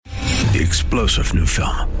The explosive new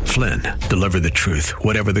film, Flynn, deliver the truth,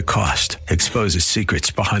 whatever the cost, exposes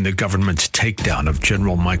secrets behind the government's takedown of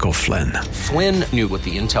General Michael Flynn. Flynn knew what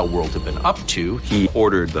the intel world had been up to. He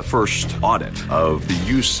ordered the first audit of the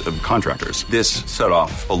use of contractors. This set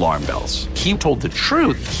off alarm bells. He told the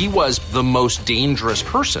truth. He was the most dangerous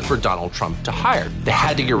person for Donald Trump to hire. They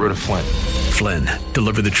had to get rid of Flynn. Flynn,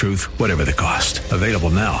 deliver the truth, whatever the cost. Available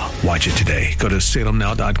now. Watch it today. Go to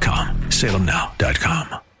salemnow.com.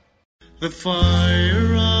 salemnow.com. The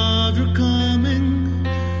fire of your coming,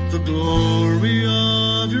 the glory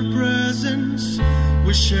of your presence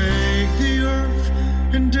will shake the earth,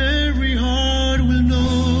 and every heart will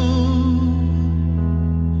know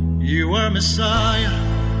you are Messiah,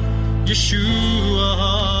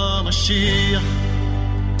 Yeshua HaMashiach,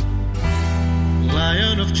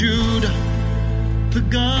 Lion of Judah, the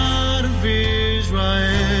God of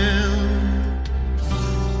Israel,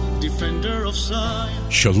 Defender of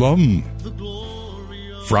Zion. Shalom.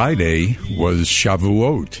 Friday was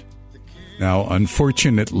Shavuot. Now,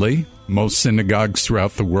 unfortunately, most synagogues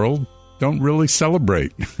throughout the world don't really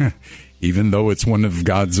celebrate, even though it's one of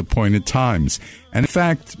God's appointed times. And in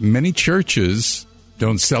fact, many churches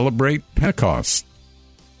don't celebrate Pentecost,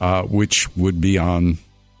 which would be on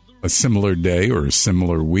a similar day or a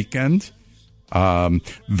similar weekend.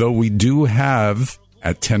 Though we do have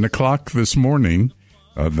at 10 o'clock this morning,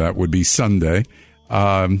 that would be Sunday,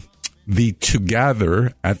 the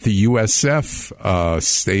Together at the USF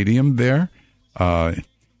stadium there.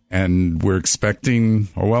 And we're expecting,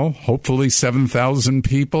 hopefully 7,000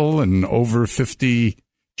 people and over 50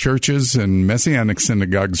 churches and Messianic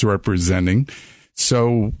synagogues representing.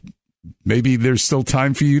 So maybe there's still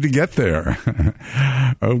time for you to get there.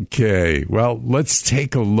 Okay, well, let's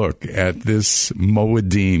take a look at this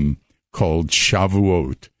Moedim called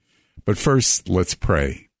Shavuot. But first, let's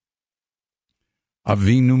pray.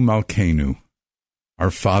 Avinu Malkeinu,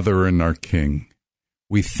 our Father and our King,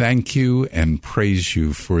 we thank you and praise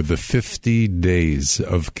you for the 50 days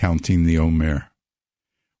of counting the Omer.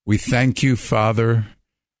 We thank you, Father,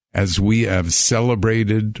 as we have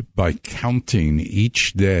celebrated by counting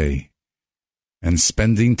each day and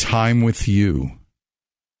spending time with you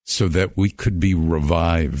so that we could be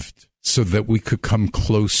revived, so that we could come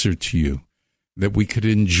closer to you, that we could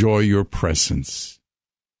enjoy your presence.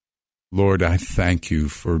 Lord, I thank you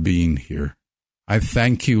for being here. I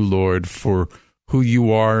thank you, Lord, for who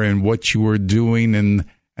you are and what you are doing, and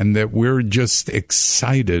that we're just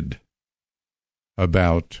excited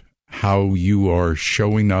about how you are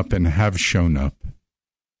showing up and have shown up.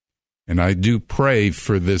 And I do pray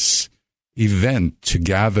for this event to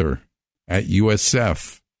gather at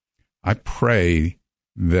USF. I pray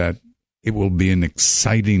that it will be an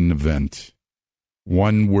exciting event,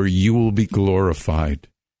 one where you will be glorified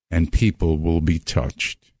and people will be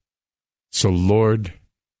touched. So, Lord,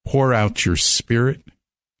 pour out your Spirit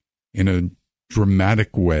in a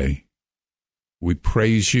dramatic way. We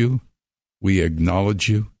praise you, we acknowledge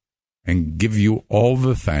you, and give you all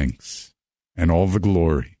the thanks and all the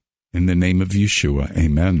glory. In the name of Yeshua,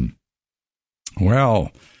 amen.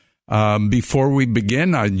 Well, before we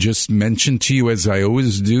begin, I just mentioned to you, as I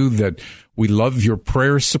always do, that we love your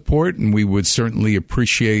prayer support, and we would certainly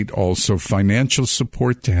appreciate also financial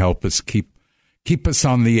support to help us keep us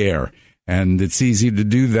on the air. And it's easy to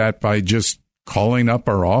do that by just calling up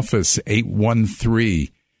our office,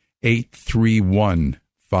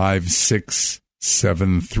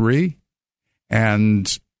 813-831-5673,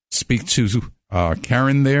 and speak to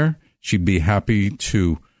Karen there. She'd be happy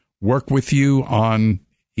to work with you on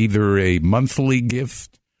either a monthly gift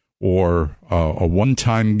or a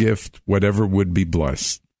one-time gift, whatever would be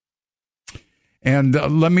blessed. And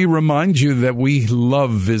let me remind you that we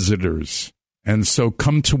love visitors. And so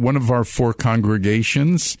come to one of our 4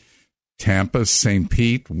 congregations, Tampa, St.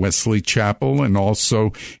 Pete, Wesley Chapel, and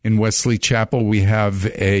also in Wesley Chapel we have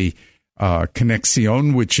a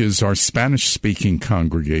Conexión, which is our Spanish-speaking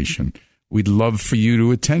congregation. We'd love for you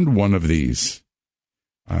to attend one of these.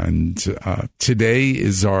 And today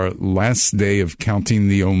is our last day of counting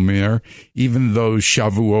the Omer, even though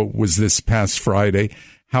Shavuot was this past Friday.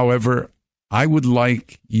 However, I would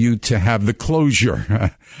like you to have the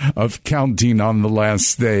closure of counting on the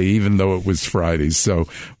last day, even though it was Friday. So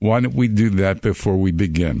why don't we do that before we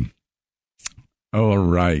begin? All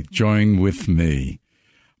right, join with me.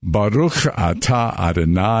 Baruch atah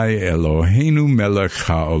Adonai Eloheinu melech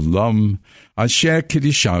haolam, asher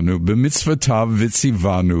kidishanu b'mitzvotav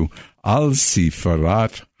v'tzivanu al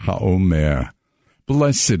sifarat haomer.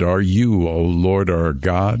 Blessed are you, O Lord our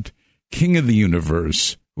God, King of the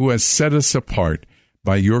universe, who has set us apart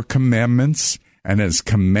by your commandments and has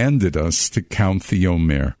commanded us to count the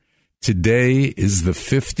Omer, Today is the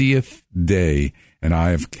 50th day, and I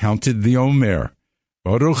have counted the Omer.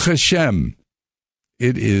 Baruch Hashem.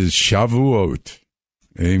 It is Shavuot.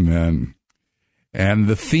 Amen. And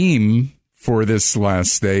the theme for this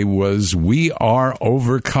last day was, we are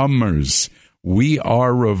overcomers. We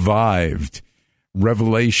are revived.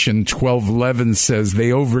 Revelation 12:11 says,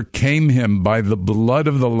 they overcame him by the blood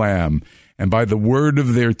of the Lamb and by the word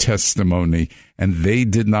of their testimony, and they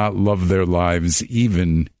did not love their lives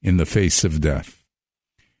even in the face of death.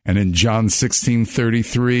 And in John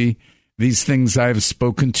 16:33, these things I have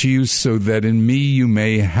spoken to you so that in me you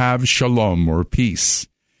may have shalom, or peace.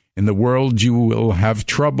 In the world you will have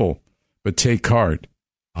trouble, but take heart.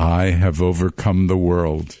 I have overcome the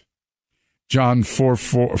world. 1 John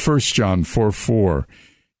 4:4,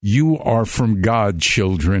 you are from God,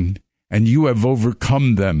 children, and you have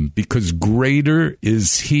overcome them, because greater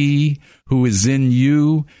is he who is in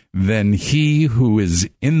you than he who is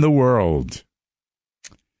in the world.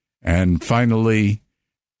 And finally,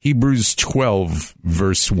 Hebrews 12,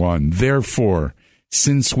 verse 1, therefore,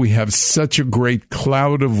 since we have such a great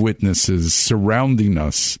cloud of witnesses surrounding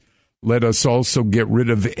us, let us also get rid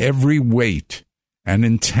of every weight and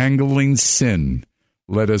entangling sin.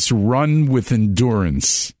 Let us run with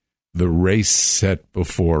endurance the race set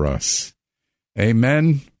before us.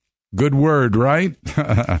 Amen. Good word, right?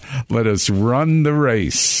 Let us run the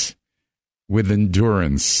race with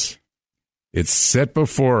endurance. It's set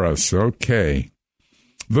before us. Okay.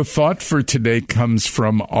 The thought for today comes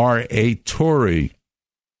from R.A. Torrey,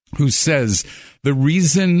 who says, the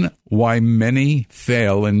reason why many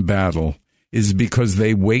fail in battle is because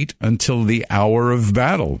they wait until the hour of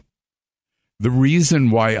battle. The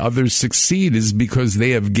reason why others succeed is because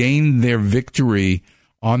they have gained their victory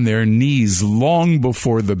on their knees long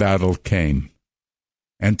before the battle came.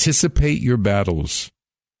 Anticipate your battles.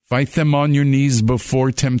 Fight them on your knees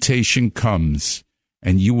before temptation comes,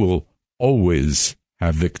 and you will always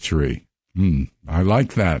have victory. I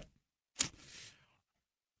like that.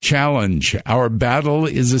 Challenge. Our battle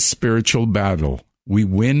is a spiritual battle. We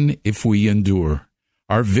win if we endure.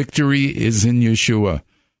 Our victory is in Yeshua.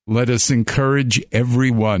 Let us encourage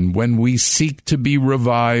everyone. When we seek to be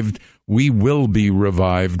revived, we will be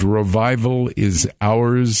revived. Revival is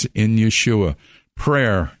ours in Yeshua.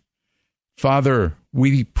 Prayer. Father,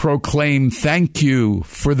 we proclaim thank you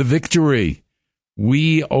for the victory.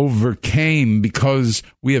 We overcame because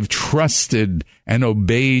we have trusted and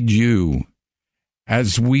obeyed you.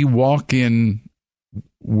 As we walk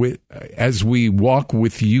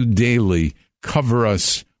with you daily, cover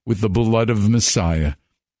us with the blood of Messiah.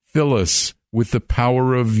 Fill us with the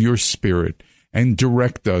power of your Spirit and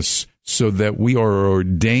direct us so that we are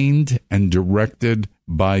ordained and directed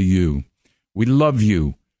by you. We love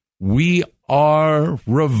you. We are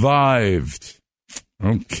revived.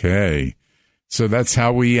 Okay. So that's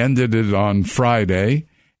how we ended it on Friday,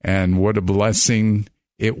 and what a blessing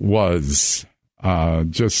it was.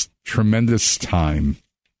 Just tremendous time.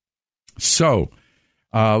 So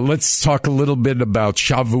let's talk a little bit about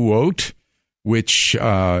Shavuot, which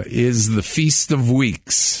is the Feast of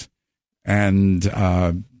Weeks. And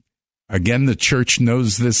again, the church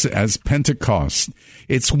knows this as Pentecost.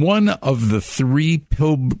 It's one of the 3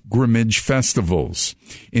 pilgrimage festivals.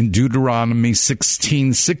 In Deuteronomy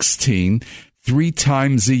 16:16, 3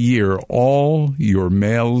 times a year, all your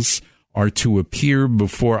males are to appear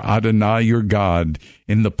before Adonai your God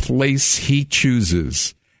in the place he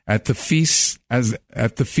chooses, at the feast of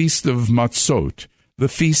Matzot, the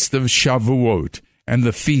feast of Shavuot, and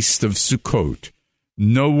the feast of Sukkot.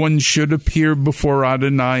 No one should appear before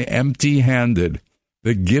Adonai empty-handed.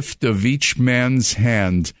 The gift of each man's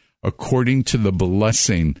hand, according to the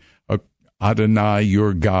blessing Adonai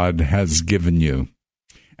your God has given you.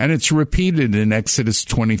 And it's repeated in Exodus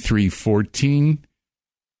 23:14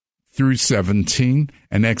 through 17,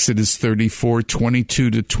 and Exodus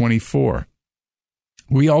 34:22-24.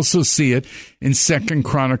 We also see it in 2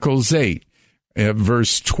 Chronicles 8,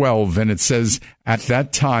 verse 12, and it says, at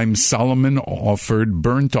that time Solomon offered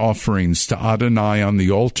burnt offerings to Adonai on the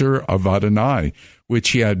altar of Adonai,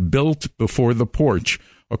 which he had built before the porch,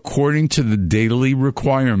 according to the daily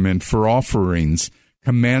requirement for offerings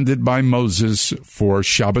commanded by Moses for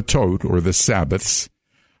Shabbatot, or the Sabbaths,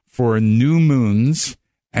 for new moons,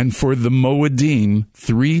 and for the Moedim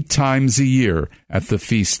 3 times a year, at the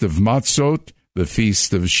Feast of Matzot, the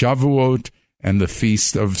Feast of Shavuot, and the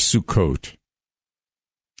Feast of Sukkot.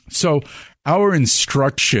 So our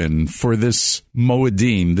instruction for this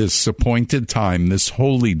Moedim, this appointed time, this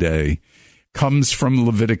holy day, comes from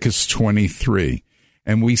Leviticus 23.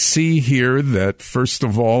 And we see here that, first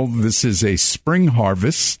of all, this is a spring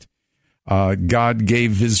harvest. God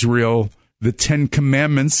gave Israel the 10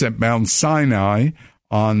 Commandments at Mount Sinai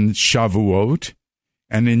on Shavuot.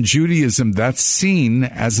 And in Judaism, that's seen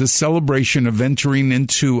as a celebration of entering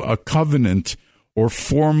into a covenant or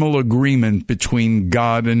formal agreement between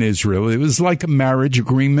God and Israel. It was like a marriage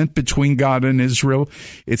agreement between God and Israel.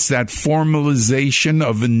 It's that formalization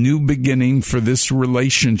of a new beginning for this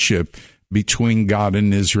relationship between God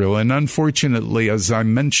and Israel. And unfortunately, as I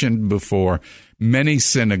mentioned before, many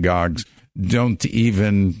synagogues don't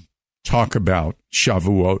even talk about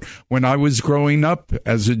Shavuot. When I was growing up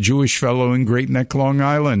as a Jewish fellow in Great Neck, Long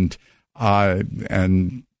Island,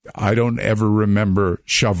 and I don't ever remember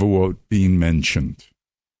Shavuot being mentioned.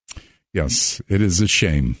 Yes, it is a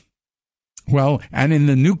shame. Well, and in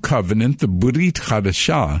the New Covenant, the Brit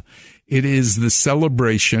Chadashah, it is the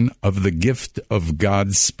celebration of the gift of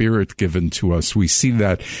God's Spirit given to us. We see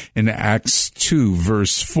that in Acts 2,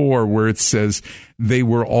 verse 4, where it says, they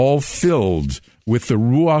were all filled with the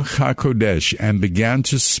Ruach HaKodesh and began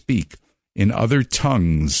to speak in other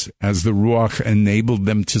tongues as the Ruach enabled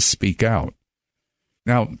them to speak out.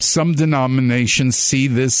 Now, some denominations see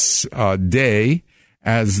this day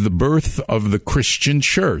as the birth of the Christian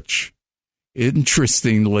church.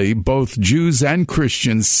 Interestingly, both Jews and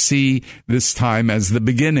Christians see this time as the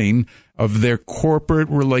beginning of their corporate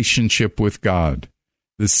relationship with God.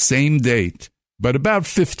 The same date, but about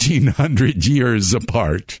 1,500 years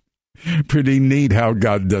apart. Pretty neat how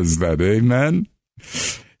God does that, amen?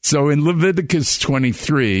 So in Leviticus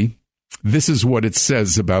 23, this is what it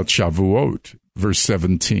says about Shavuot, verse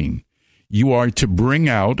 17. You are to bring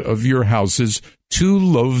out of your houses 2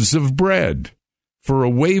 loaves of bread for a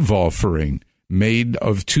wave offering, made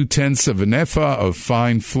of 2/10 of an ephah of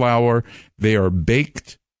fine flour. They are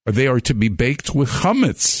to be baked with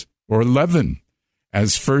chametz, or leaven,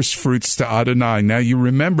 as first fruits to Adonai. Now you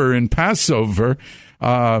remember in Passover,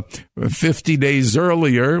 50 days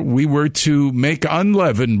earlier, we were to make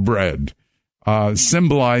unleavened bread,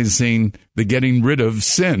 symbolizing the getting rid of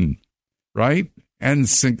sin, right? And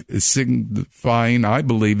signifying, I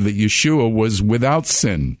believe, that Yeshua was without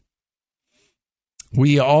sin.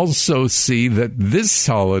 We also see that this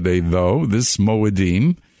holiday, though, this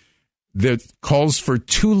Moedim, that calls for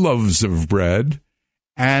 2 loaves of bread,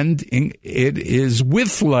 and it is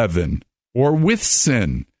with leaven or with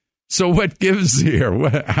sin. So what gives here?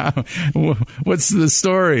 What's the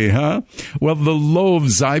story, huh? Well, the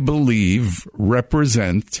loaves, I believe,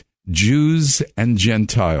 represent Jews and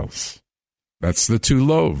Gentiles. That's the 2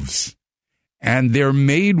 loaves. And they're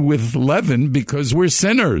made with leaven because we're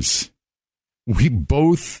sinners. We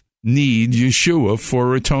both need Yeshua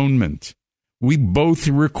for atonement. We both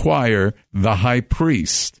require the high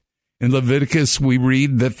priest. In Leviticus, we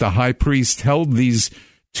read that the high priest held these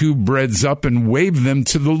 2 breads up and waved them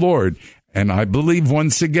to the Lord. And I believe,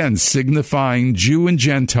 once again, signifying Jew and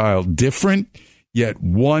Gentile, different, yet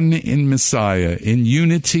one in Messiah, in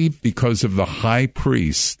unity because of the high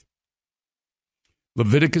priest.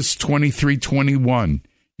 Leviticus 23:21,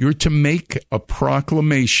 you're to make a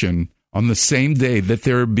proclamation on the same day that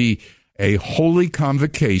there be a holy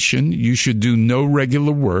convocation. You should do no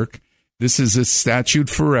regular work. This is a statute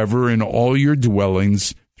forever in all your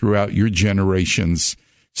dwellings throughout your generations.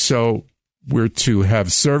 So we're to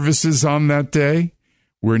have services on that day.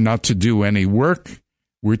 We're not to do any work.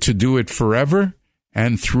 We're to do it forever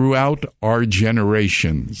and throughout our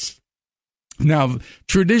generations. Now,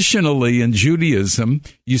 traditionally in Judaism,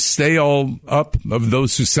 you stay all up, of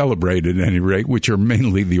those who celebrate at any rate, which are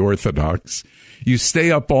mainly the Orthodox, you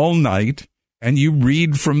stay up all night and you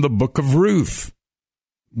read from the book of Ruth.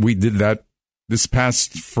 We did that this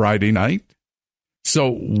past Friday night.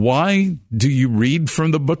 So why do you read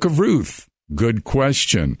from the book of Ruth? Good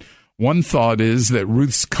question. One thought is that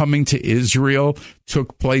Ruth's coming to Israel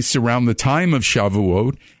took place around the time of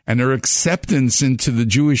Shavuot, and her acceptance into the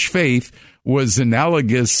Jewish faith was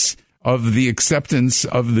analogous of the acceptance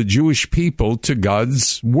of the Jewish people to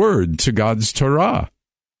God's word, to God's Torah.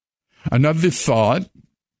 Another thought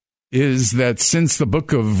is that since the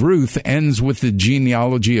book of Ruth ends with the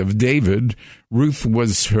genealogy of David, Ruth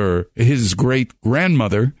was his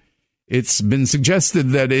great-grandmother. It's been suggested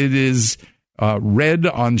that it is read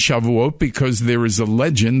on Shavuot because there is a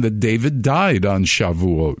legend that David died on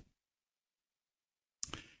Shavuot.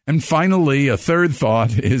 And finally, a third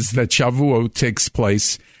thought is that Shavuot takes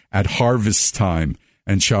place at harvest time,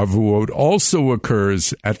 and Shavuot also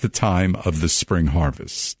occurs at the time of the spring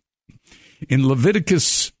harvest. In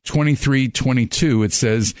Leviticus 23:22, it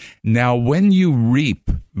says, now when you reap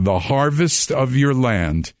the harvest of your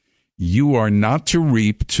land, you are not to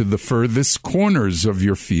reap to the furthest corners of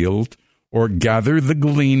your field or gather the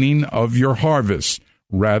gleaning of your harvest.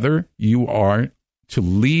 Rather, you are to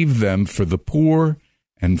leave them for the poor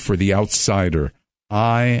and for the outsider.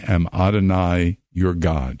 I am Adonai, your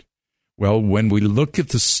God. Well, when we look at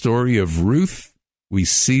the story of Ruth, we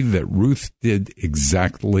see that Ruth did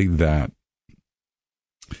exactly that.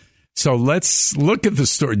 So let's look at the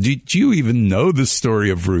story. Do you even know the story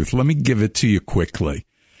of Ruth? Let me give it to you quickly.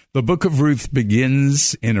 The book of Ruth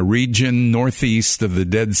begins in a region northeast of the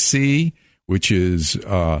Dead Sea, which is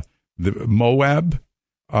the Moab,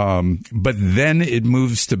 but then it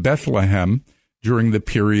moves to Bethlehem during the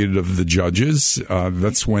period of the Judges.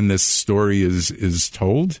 That's when this story is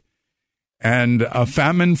told. And a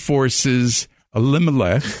famine forces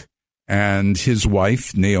Elimelech and his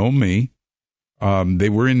wife, Naomi. They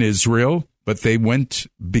were in Israel, but they went,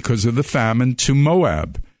 because of the famine, to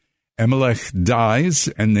Moab. Elimelech dies,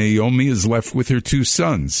 and Naomi is left with her 2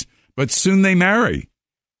 sons. But soon they marry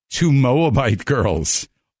 2 Moabite girls,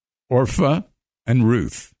 Orpah and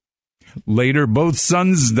Ruth. Later, both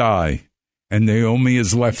sons die, and Naomi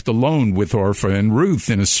is left alone with Orpah and Ruth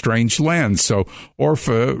in a strange land. So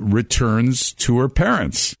Orpah returns to her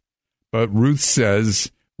parents. But Ruth stays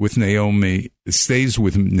with Naomi,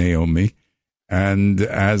 and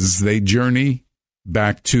as they journey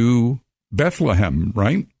back to Bethlehem,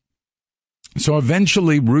 right? So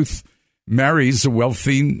eventually Ruth marries a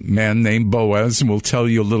wealthy man named Boaz, and we'll tell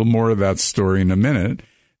you a little more of that story in a minute.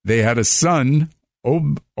 They had a son,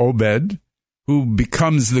 Obed, who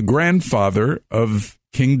becomes the grandfather of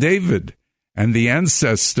King David and the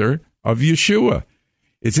ancestor of Yeshua.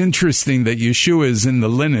 It's interesting that Yeshua is in the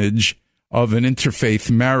lineage of an interfaith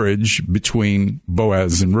marriage between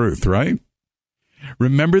Boaz and Ruth, right?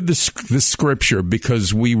 Remember the scripture,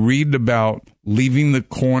 because we read about leaving the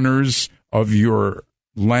corners of your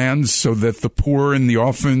land so that the poor and the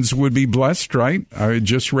orphans would be blessed, right? I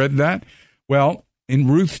just read that. Well, in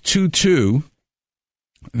Ruth 2:2,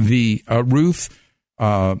 the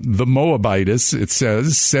Moabitess, it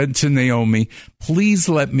says, said to Naomi, "Please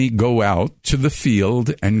let me go out to the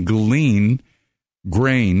field and glean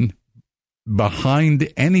grain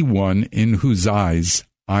behind anyone in whose eyes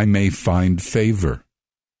I may find favor."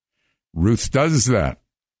 Ruth does that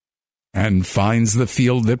and finds the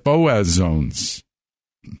field that Boaz owns.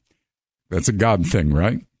 That's a God thing,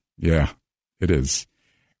 right? Yeah, it is.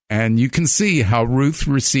 And you can see how Ruth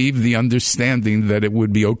received the understanding that it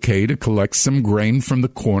would be okay to collect some grain from the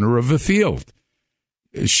corner of a field.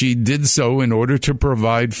 She did so in order to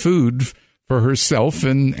provide food for herself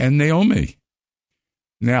and Naomi.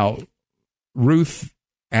 Now, Ruth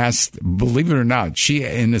asked, believe it or not, she,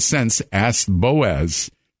 in a sense, asked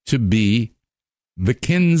Boaz to be the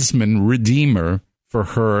kinsman redeemer for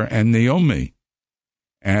her and Naomi.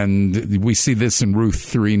 And we see this in Ruth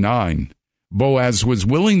 3:9. Boaz was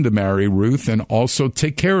willing to marry Ruth and also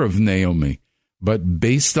take care of Naomi. But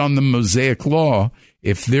based on the Mosaic law,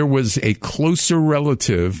 if there was a closer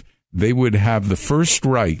relative, they would have the first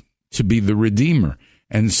right to be the redeemer,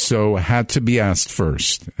 and so had to be asked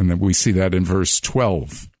first. And then we see that in verse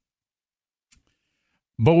 12.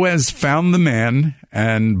 Boaz found the man,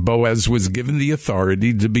 and Boaz was given the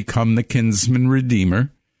authority to become the kinsman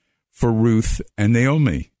redeemer for Ruth and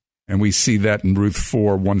Naomi. And we see that in Ruth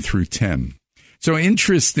 4:1-10. So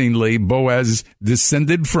interestingly, Boaz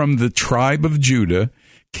descended from the tribe of Judah,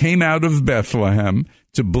 came out of Bethlehem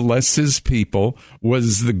to bless his people,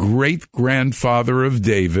 was the great-grandfather of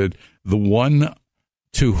David, the one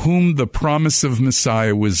to whom the promise of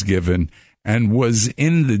Messiah was given, and was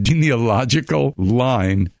in the genealogical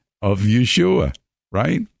line of Yeshua,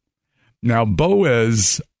 right? Now,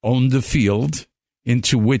 Boaz owned a field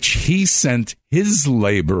into which he sent his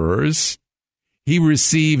laborers. He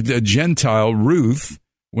received a Gentile, Ruth,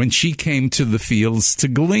 when she came to the fields to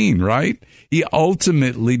glean, right? He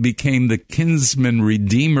ultimately became the kinsman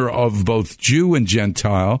redeemer of both Jew and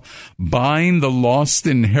Gentile, buying the lost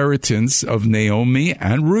inheritance of Naomi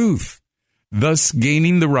and Ruth, thus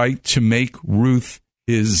gaining the right to make Ruth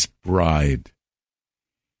his bride.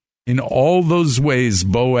 In all those ways,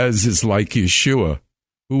 Boaz is like Yeshua,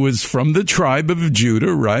 who was from the tribe of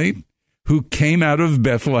Judah, right? Who came out of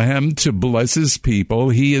Bethlehem to bless his people.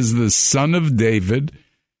 He is the son of David,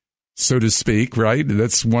 so to speak, right?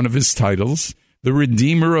 That's one of his titles. The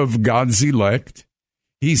redeemer of God's elect.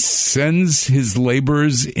 He sends his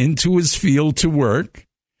laborers into his field to work.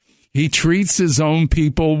 He treats his own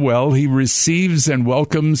people well. He receives and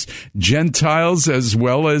welcomes Gentiles as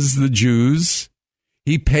well as the Jews.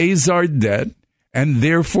 He pays our debt and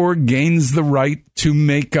therefore gains the right to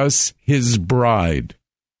make us his bride.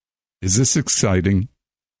 Is this exciting?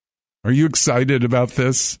 Are you excited about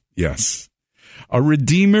this? Yes. A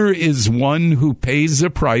redeemer is one who pays a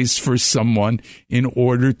price for someone in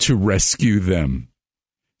order to rescue them.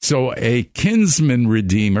 So a kinsman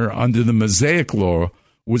redeemer under the Mosaic law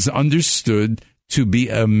was understood to be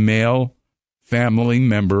a male family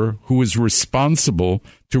member who was responsible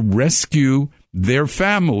to rescue their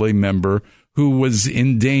family member who was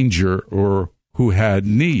in danger or who had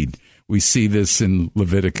need. We see this in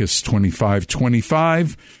Leviticus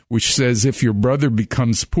 25:25, which says, if your brother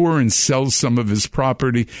becomes poor and sells some of his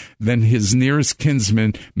property, then his nearest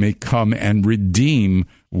kinsman may come and redeem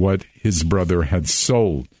what his brother had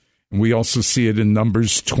sold. And we also see it in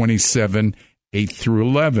Numbers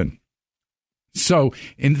 27:8-11. So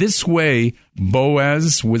in this way,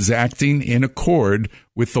 Boaz was acting in accord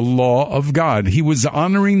with the law of God. He was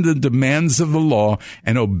honoring the demands of the law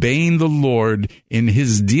and obeying the Lord in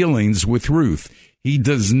his dealings with Ruth. He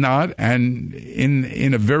does not, and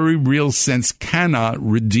in a very real sense, cannot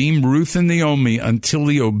redeem Ruth and Naomi until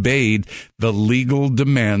he obeyed the legal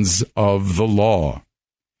demands of the law.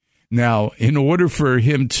 Now, in order for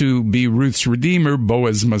him to be Ruth's redeemer,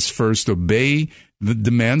 Boaz must first obey the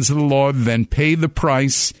demands of the law, then pay the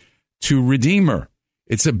price to redeem her.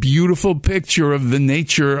 It's a beautiful picture of the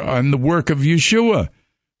nature and the work of Yeshua,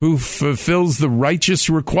 who fulfills the righteous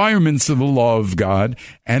requirements of the law of God,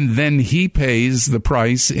 and then he pays the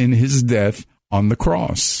price in his death on the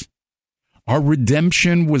cross. Our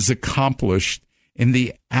redemption was accomplished in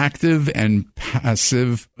the active and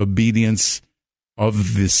passive obedience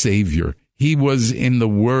of the Savior. He was, in the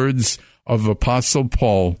words of Apostle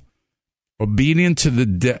Paul, obedient to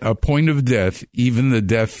the point of death, even the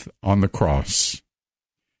death on the cross.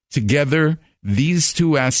 Together, these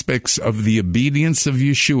two aspects of the obedience of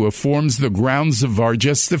Yeshua forms the grounds of our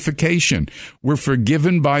justification. We're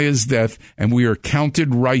forgiven by his death, and we are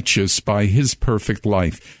counted righteous by his perfect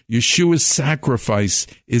life. Yeshua's sacrifice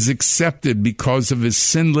is accepted because of his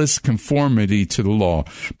sinless conformity to the law.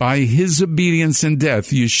 By his obedience and death,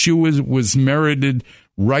 Yeshua was merited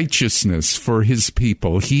righteousness for his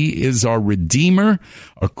people. He is our Redeemer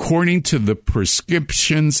according to the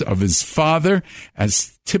prescriptions of his Father,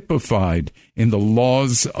 as typified in the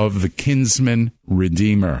laws of the kinsman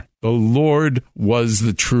Redeemer. The Lord was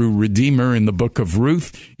the true Redeemer in the book of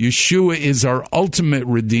Ruth. Yeshua is our ultimate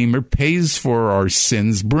Redeemer, pays for our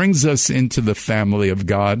sins, brings us into the family of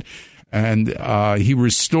God, and he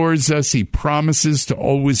restores us. He promises to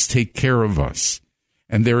always take care of us.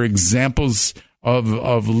 And there are examples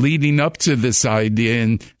of leading up to this idea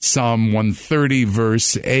in Psalm 130,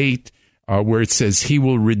 verse 8, where it says, he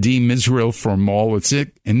will redeem Israel from all its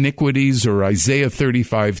iniquities, or Isaiah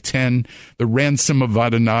 35:10, the ransom of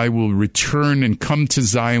Adonai will return and come to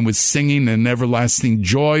Zion with singing and everlasting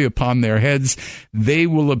joy upon their heads. They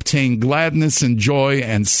will obtain gladness and joy,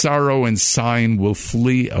 and sorrow and sighing will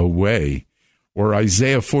flee away. Or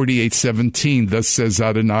Isaiah 48:17, thus says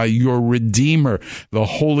Adonai, your Redeemer, the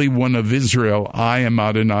Holy One of Israel. I am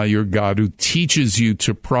Adonai, your God, who teaches you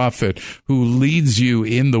to profit, who leads you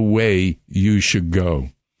in the way you should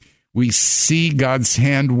go. We see God's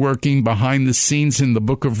hand working behind the scenes in the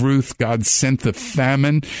book of Ruth. God sent the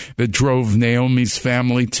famine that drove Naomi's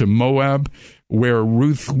family to Moab, where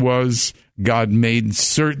Ruth was. God made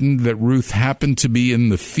certain that Ruth happened to be in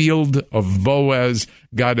the field of Boaz.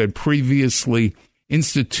 God had previously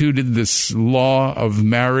instituted this law of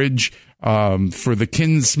marriage for the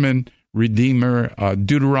kinsman redeemer,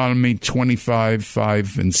 Deuteronomy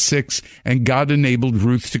 25:5-6, and God enabled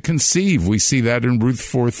Ruth to conceive. We see that in Ruth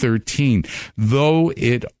 4:13.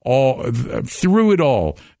 Through it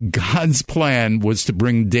all, God's plan was to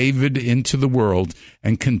bring David into the world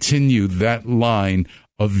and continue that line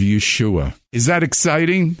of Yeshua. Is that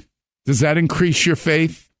exciting? Does that increase your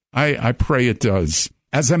faith? I pray it does.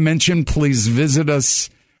 As I mentioned, please visit us.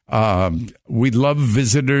 We love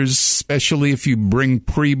visitors, especially if you bring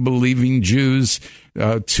pre-believing Jews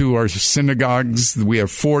to our synagogues. We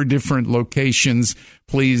have 4 different locations.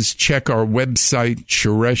 Please check our website,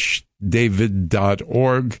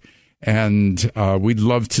 shereshdavid.org, and we'd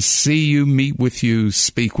love to see you, meet with you,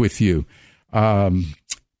 speak with you.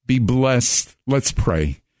 Be blessed. Let's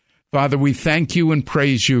pray. Father, we thank you and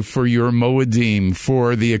praise you for your Moedim,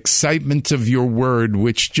 for the excitement of your word,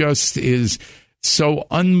 which just is so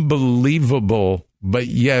unbelievable, but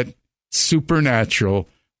yet supernatural,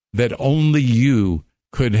 that only you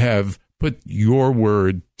could have put your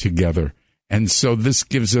word together. And so this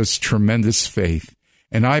gives us tremendous faith.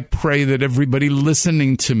 And I pray that everybody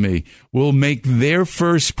listening to me will make their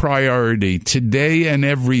first priority today and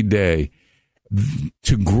every day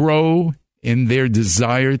to grow in their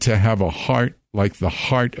desire to have a heart like the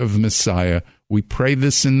heart of Messiah. We pray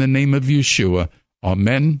this in the name of Yeshua.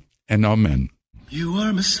 Amen and amen. You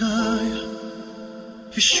are Messiah,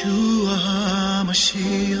 Yeshua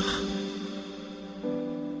HaMashiach,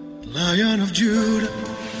 Lion of Judah,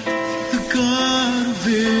 the God of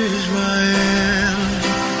Israel.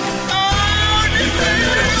 Oh, defend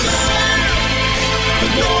the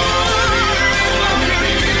Lord of the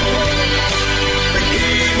people, the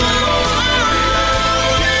King of all.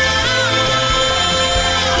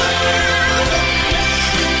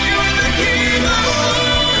 You're the King of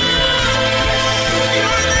all. You're the King.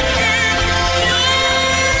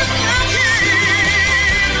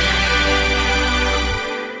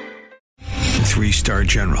 Three-star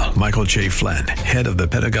General Michael J. Flynn, head of the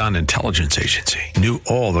Pentagon Intelligence Agency, knew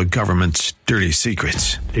all the government's dirty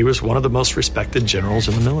secrets. He was one of the most respected generals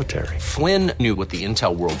in the military. Flynn knew what the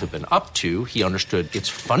intel world had been up to. He understood its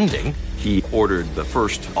funding. He ordered the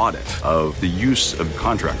first audit of the use of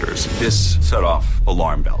contractors. This set off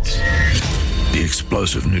alarm bells. The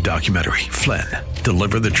explosive new documentary, Flynn,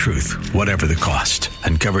 Deliver the Truth, Whatever the Cost,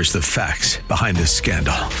 uncovers the facts behind this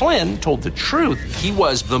scandal. Flynn told the truth. He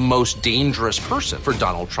was the most dangerous person for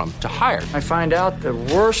Donald Trump to hire. I find out the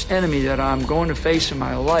worst enemy that I'm going to face in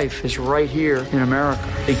my life is right here in America.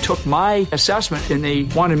 They took my assessment and they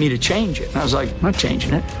wanted me to change it. And I was like, I'm not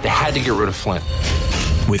changing it. They had to get rid of Flynn.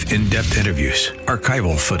 With in-depth interviews,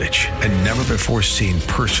 archival footage, and never-before-seen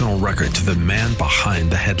personal records of the man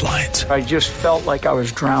behind the headlines. I just felt like I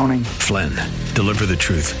was drowning. Flynn, Deliver the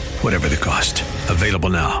Truth, Whatever the Cost. Available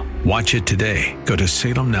now. Watch it today. Go to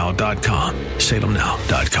salemnow.com.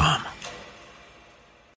 salemnow.com.